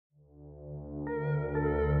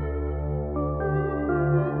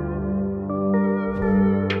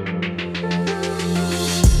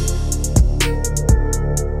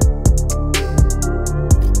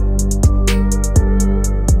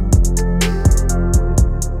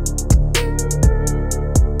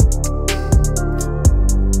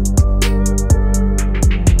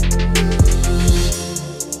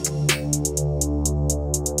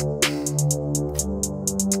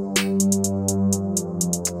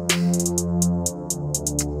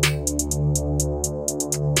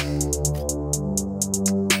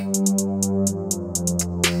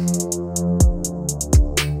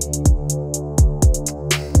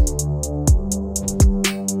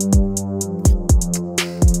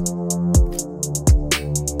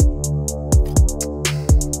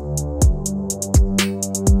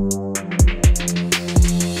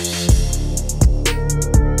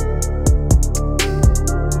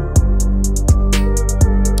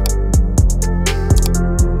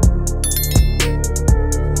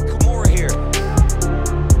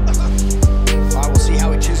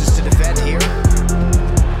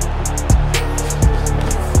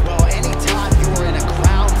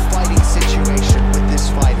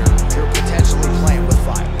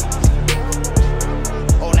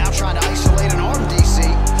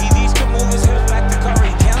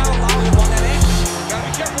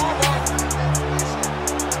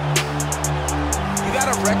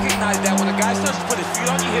gotta recognize that when a guy starts to put his feet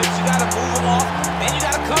on your hips, you gotta move him off, and you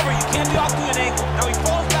gotta cover. You can't be off to an angle. Now he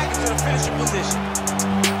falls back into the finishing position.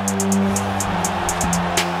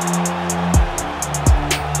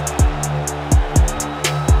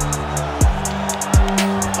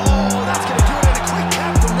 Oh, that's gonna do it in a quick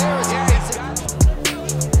tap from there as he gets it.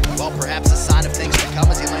 Well, perhaps a sign of things to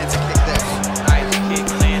come as he lands a kick there. Nice kick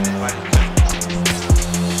landed by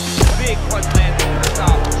the big punch landed over the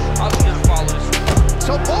top. How's he gonna follow this?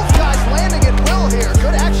 So both guys landing at will here.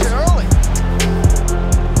 Good action early.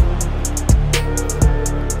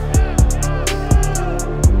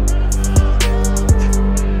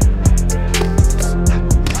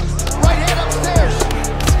 Right hand upstairs.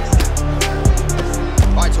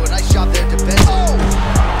 All right, so a nice shot there to Ben. Oh!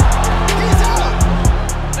 He's out!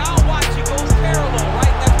 Now watch, he goes parallel,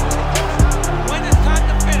 right? That's what he does. When it's time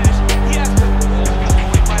to finish, he has to. Oh,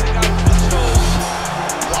 he might have got to the shoulder.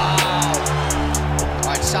 Wow. All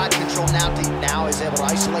right, side control now is able to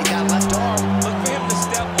isolate that left arm. Look for him to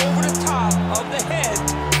step over the top of the head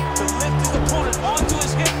to lift his opponent onto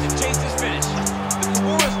his hip to chase his finish. The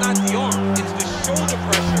core is not the arm, it's the shoulder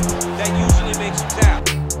pressure that usually makes him tap.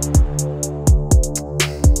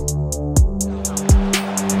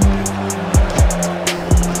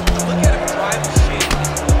 Look at him drive the shin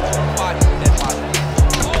into the lower body with that body.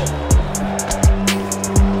 Oh!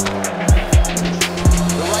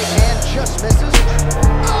 The right hand just misses.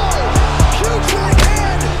 Oh! Huge right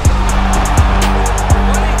hand!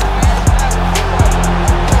 Running fast past the football.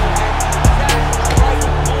 And that's right.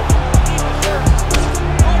 He deserves it.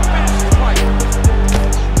 Go finish his fight.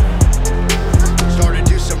 Starting to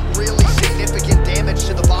do some really significant damage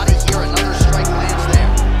to the body here. Another strike lands there.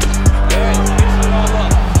 Yeah, he's mixing it all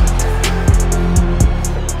up.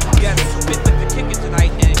 He has a commitment to kicking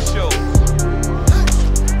tonight, and it shows.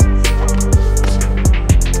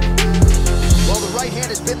 Well, the right hand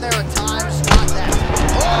has been there at times.